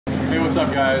Hey, what's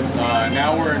up guys?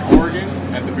 Now we're in Oregon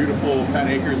at the beautiful Penn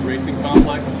Acres Racing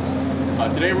Complex.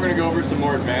 Today we're going to go over some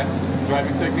more advanced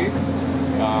driving techniques.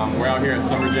 We're out here at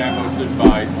Summer Jam hosted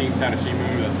by Team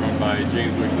Tanashimu, that's run by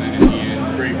James Wicklund and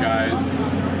Ian, great guys.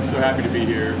 So happy to be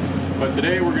here. But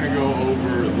today we're going to go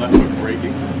over left foot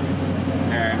braking,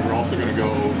 and we're also going to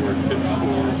go over tips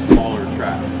for smaller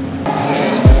tracks.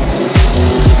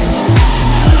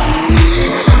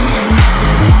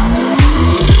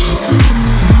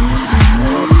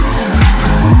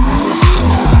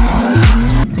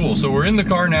 So we're in the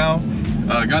car now,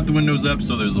 got the windows up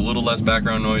so there's a little less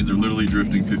background noise. They're literally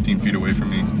drifting 15 feet away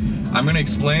from me. I'm going to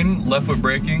explain left foot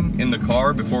braking in the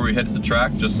car before we head to the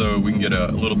track, just so we can get a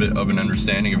little bit of an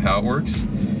understanding of how it works.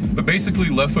 But basically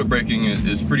left foot braking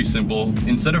is pretty simple.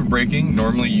 Instead of braking,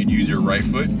 normally you'd use your right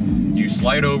foot. You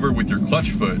slide over with your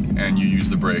clutch foot and you use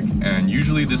the brake. And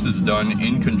usually this is done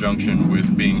in conjunction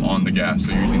with being on the gas,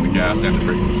 so you're using the gas and the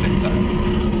brake at the same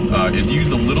time. It's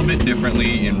used a little bit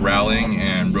differently in rallying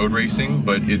and road racing,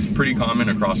 but it's pretty common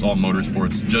across all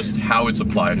motorsports. Just how it's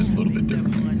applied is a little bit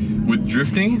differently. With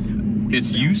drifting,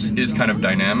 its use is kind of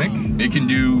dynamic. It can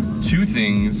do two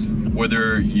things,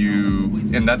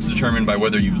 and that's determined by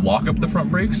whether you lock up the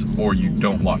front brakes or you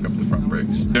don't lock up the front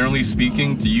brakes. Generally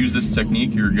speaking, to use this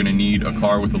technique, you're going to need a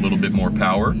car with a little bit more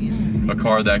power, a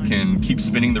car that can keep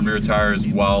spinning the rear tires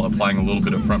while applying a little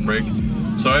bit of front brake.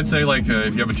 So I'd say if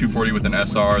you have a 240 with an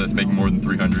SR that's making more than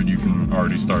 300, you can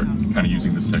already start kind of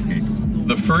using this technique.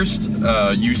 The first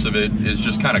use of it is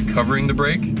just kind of covering the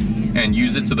brake and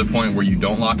use it to the point where you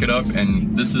don't lock it up,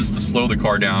 and this is to slow the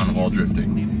car down while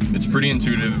drifting. It's pretty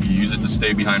intuitive. You use it to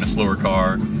stay behind a slower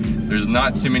car. There's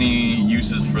not too many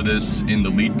uses for this in the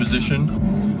lead position.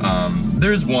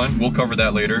 There's one, we'll cover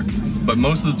that later, but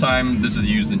most of the time this is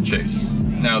used in chase.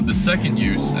 Now the second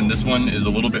use, and this one is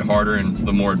a little bit harder and it's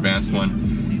the more advanced one,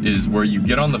 is where you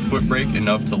get on the foot brake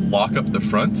enough to lock up the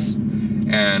fronts,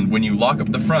 and when you lock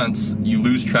up the fronts, you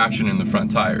lose traction in the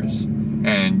front tires,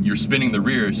 and you're spinning the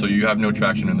rear, so you have no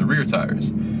traction in the rear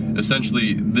tires.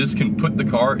 Essentially, this can put the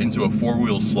car into a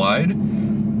four-wheel slide,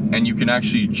 and you can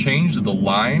actually change the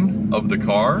line of the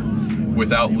car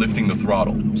without lifting the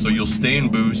throttle. So you'll stay in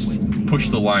boost, push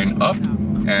the line up,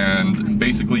 and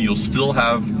basically you'll still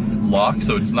have lock,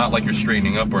 so it's not like you're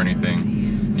straightening up or anything.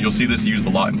 You'll see this used a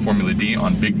lot in Formula D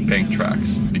on big bank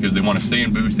tracks because they want to stay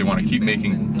in boost, they want to keep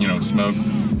making, smoke,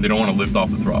 they don't want to lift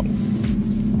off the throttle.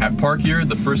 At park here,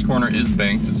 the first corner is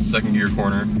banked, it's a second gear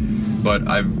corner, but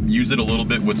I've used it a little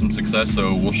bit with some success,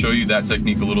 so we'll show you that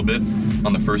technique a little bit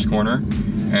on the first corner,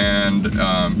 and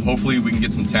hopefully we can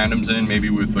get some tandems in, maybe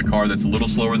with a car that's a little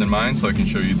slower than mine, so I can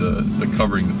show you the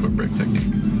covering the foot brake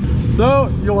technique. So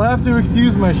you'll have to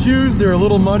excuse my shoes, they're a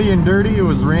little muddy and dirty. It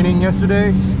was raining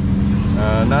yesterday.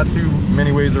 Not too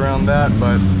many ways around that,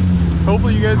 but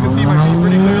hopefully you guys can see my feet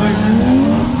pretty clearly.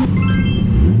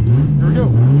 Here we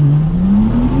go.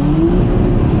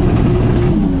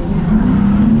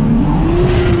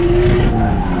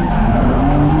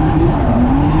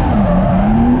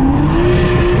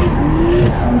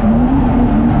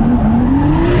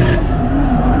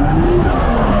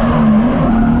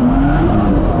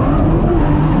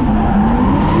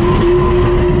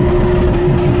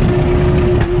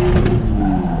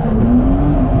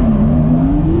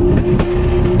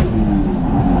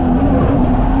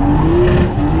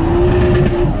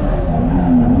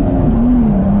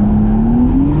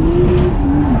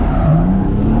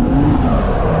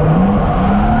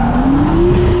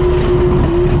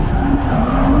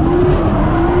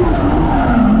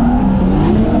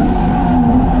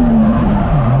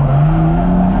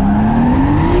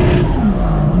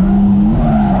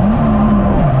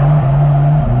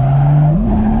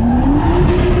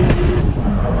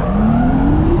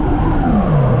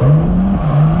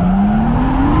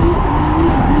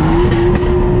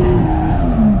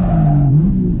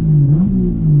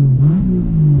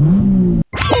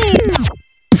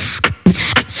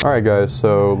 Alright guys,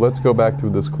 so let's go back through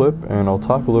this clip and I'll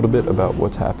talk a little bit about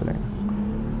what's happening.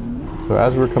 So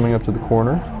as we're coming up to the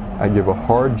corner, I give a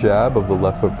hard jab of the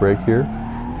left foot brake here,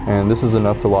 and this is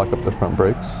enough to lock up the front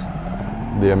brakes.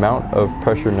 The amount of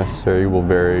pressure necessary will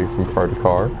vary from car to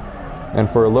car, and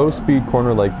for a low speed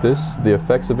corner like this, the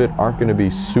effects of it aren't going to be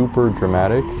super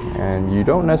dramatic, and you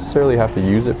don't necessarily have to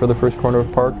use it for the first corner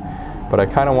of park, but I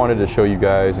kind of wanted to show you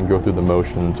guys and go through the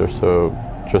motions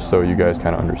just so you guys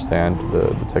kind of understand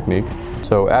the technique.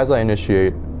 So as I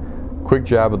initiate, quick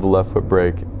jab of the left foot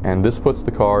brake, and this puts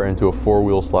the car into a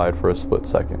four-wheel slide for a split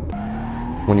second.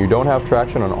 When you don't have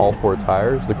traction on all four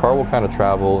tires, the car will kind of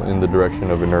travel in the direction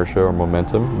of inertia or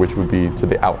momentum, which would be to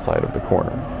the outside of the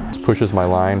corner. This pushes my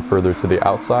line further to the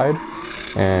outside,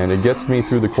 and it gets me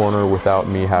through the corner without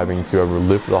me having to ever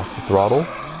lift off the throttle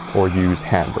or use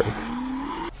handbrake.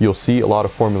 You'll see a lot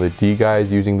of Formula D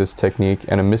guys using this technique,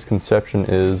 and a misconception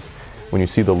is when you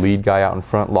see the lead guy out in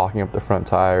front locking up the front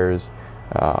tires,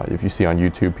 if you see on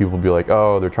YouTube, people will be like,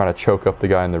 oh, they're trying to choke up the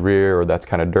guy in the rear, or that's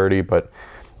kind of dirty, but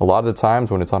a lot of the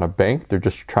times when it's on a bank, they're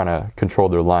just trying to control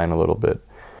their line a little bit.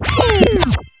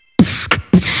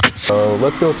 So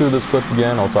let's go through this clip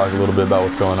again. I'll talk a little bit about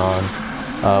what's going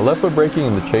on. Left foot braking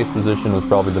in the chase position is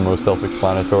probably the most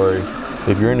self-explanatory.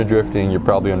 If you're into drifting, you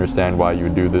probably understand why you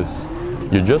would do this.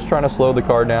 You're just trying to slow the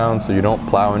car down so you don't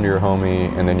plow into your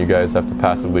homie, and then you guys have to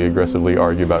passively aggressively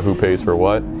argue about who pays for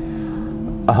what.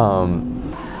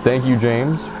 Thank you,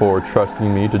 James, for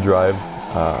trusting me to drive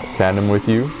tandem with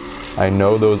you. I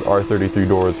know those R33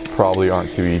 doors probably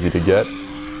aren't too easy to get,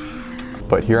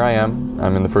 but here I am.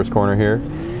 I'm in the first corner here.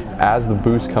 As the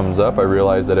boost comes up, I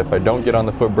realize that if I don't get on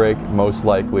the foot brake, most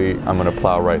likely I'm going to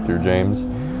plow right through James.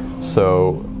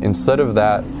 So instead of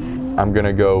that, I'm going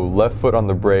to go left foot on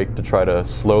the brake to try to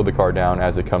slow the car down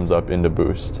as it comes up into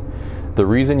boost. The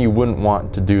reason you wouldn't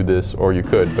want to do this, or you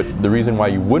could, but the reason why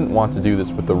you wouldn't want to do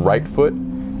this with the right foot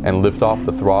and lift off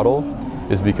the throttle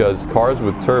is because cars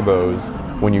with turbos,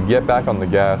 when you get back on the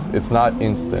gas, it's not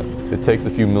instant. It takes a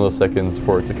few milliseconds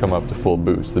for it to come up to full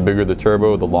boost. The bigger the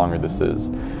turbo, the longer this is.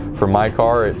 For my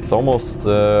car, it's almost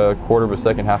a quarter of a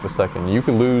second, half a second. You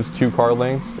can lose 2 car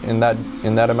lengths in that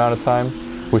amount of time,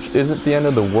 which isn't the end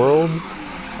of the world,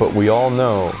 but we all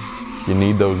know you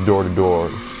need those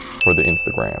door-to-doors for the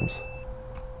Instagrams.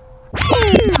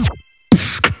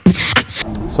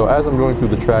 So as I'm going through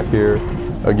the track here,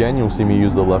 again you'll see me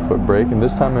use the left foot brake, and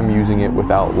this time I'm using it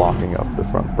without locking up the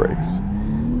front brakes.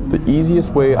 The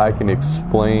easiest way I can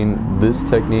explain this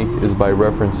technique is by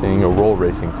referencing a roll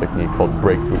racing technique called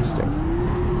brake boosting.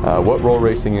 What roll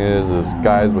racing is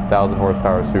guys with 1,000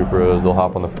 horsepower Supras, they'll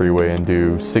hop on the freeway and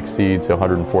do 60 to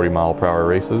 140 mile per hour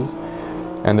races.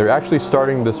 And they're actually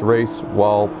starting this race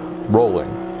while rolling.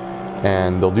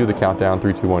 And they'll do the countdown,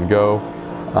 3, 2, 1, go.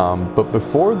 But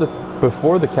before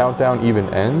the countdown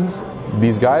even ends,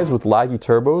 these guys with laggy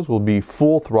turbos will be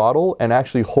full throttle and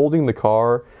actually holding the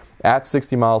car at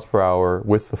 60 miles per hour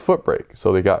with the foot brake.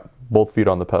 So they got both feet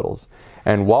on the pedals.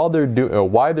 And why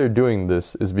they're doing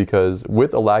this is because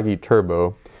with a laggy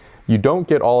turbo, you don't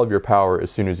get all of your power as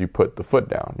soon as you put the foot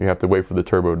down. You have to wait for the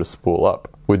turbo to spool up.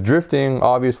 With drifting,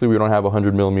 obviously we don't have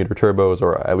 100mm turbos,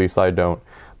 or at least I don't,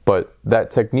 but that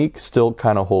technique still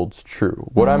kind of holds true.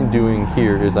 What I'm doing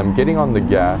here is I'm getting on the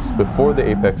gas before the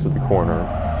apex of the corner,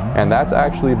 and that's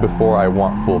actually before I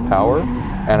want full power,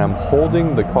 and I'm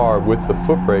holding the car with the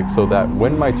foot brake so that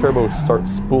when my turbo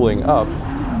starts spooling up,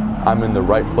 I'm in the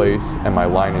right place and my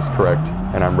line is correct,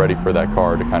 and I'm ready for that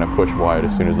car to kind of push wide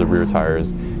as soon as the rear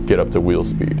tires get up to wheel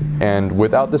speed. And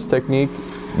without this technique,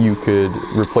 you could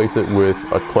replace it with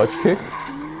a clutch kick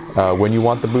when you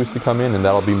want the boost to come in, and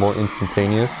that'll be more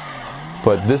instantaneous.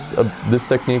 But this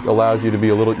technique allows you to be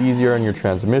a little easier on your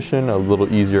transmission, a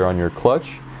little easier on your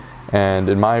clutch, and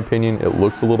in my opinion, it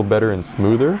looks a little better and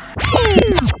smoother.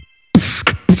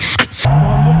 So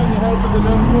I'm looking ahead to the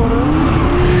next quarter.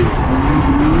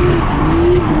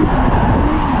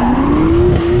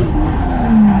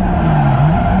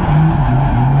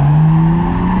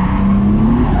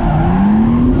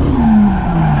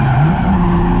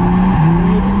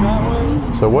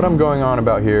 So what I'm going on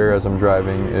about here as I'm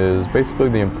driving is basically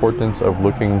the importance of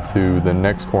looking to the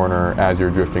next corner as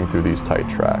you're drifting through these tight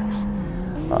tracks.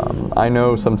 I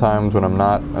know sometimes when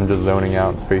I'm just zoning out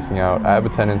and spacing out, I have a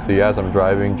tendency as I'm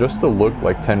driving just to look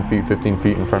like 10 feet, 15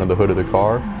 feet in front of the hood of the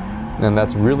car, and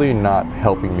that's really not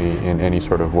helping me in any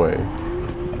sort of way.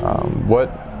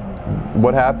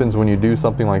 What happens when you do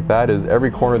something like that is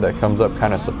every corner that comes up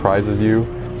kind of surprises you,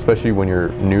 especially when you're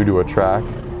new to a track.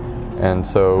 And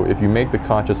so if you make the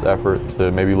conscious effort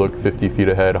to maybe look 50 feet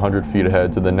ahead, 100 feet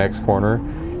ahead to the next corner,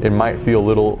 it might feel a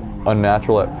little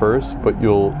unnatural at first, but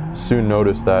you'll soon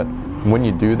notice that when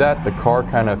you do that, the car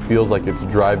kind of feels like it's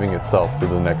driving itself to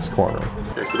the next corner.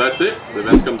 Okay, so that's it. The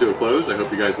event's come to a close. I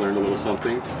hope you guys learned a little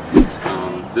something.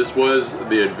 This was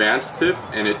the advanced tip,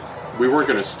 and we weren't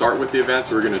going to start with the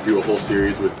advanced. We were going to do a whole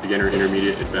series with beginner,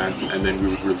 intermediate, advanced, and then we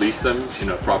would release them in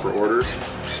a proper order.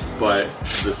 But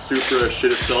the Supra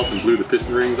shit itself and blew the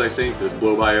piston rings, I think. There's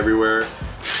blow by everywhere.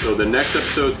 So the next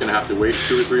episode's gonna have to wait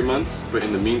 2 or 3 months, but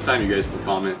in the meantime, you guys can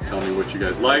comment, tell me what you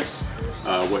guys like,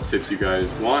 what tips you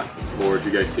guys want, or if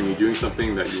you guys see me doing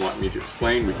something that you want me to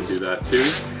explain, we can do that too.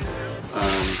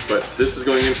 But this is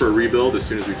going in for a rebuild as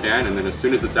soon as we can, and then as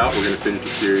soon as it's out, we're gonna finish the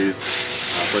series,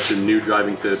 a bunch of new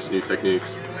driving tips, new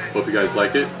techniques. Hope you guys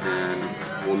like it, and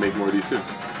we'll make more of these soon.